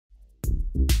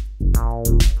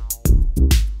David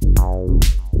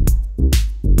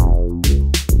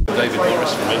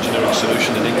Morris from Engineering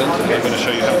Solution in England, and I'm going to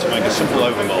show you how to make a simple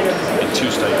overmould in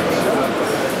 2 stages.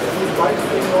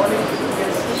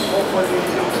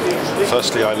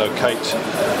 Firstly, I locate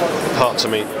the part to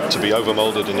be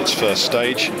overmoulded in its first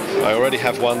stage. I already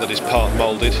have one that is part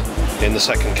moulded in the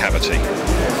second cavity.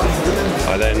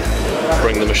 I then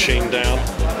bring the machine down,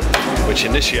 which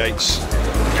initiates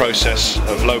the process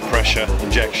of low pressure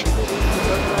injection.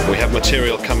 We have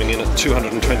material coming in at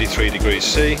 223 degrees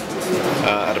C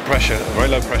at a very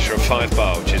low pressure of 5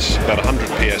 bar, which is about 100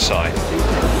 psi.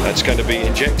 That's going to be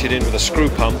injected in with a screw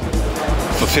pump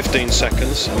for 15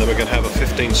 seconds, and then we're going to have a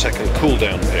 15-second cool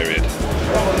down period,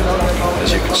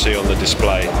 as you can see on the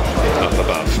display up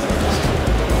above.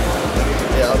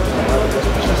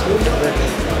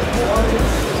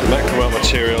 The Macromelt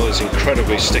material is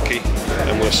incredibly sticky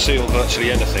and will seal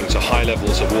virtually anything to high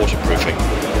levels of waterproofing.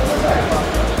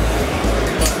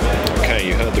 Okay,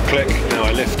 you heard the click. Now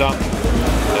I lift up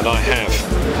and I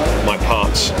have my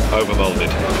parts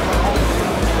overmoulded,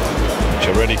 which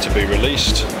are ready to be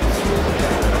released.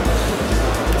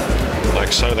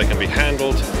 Like so, they can be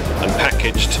handled and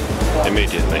packaged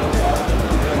immediately.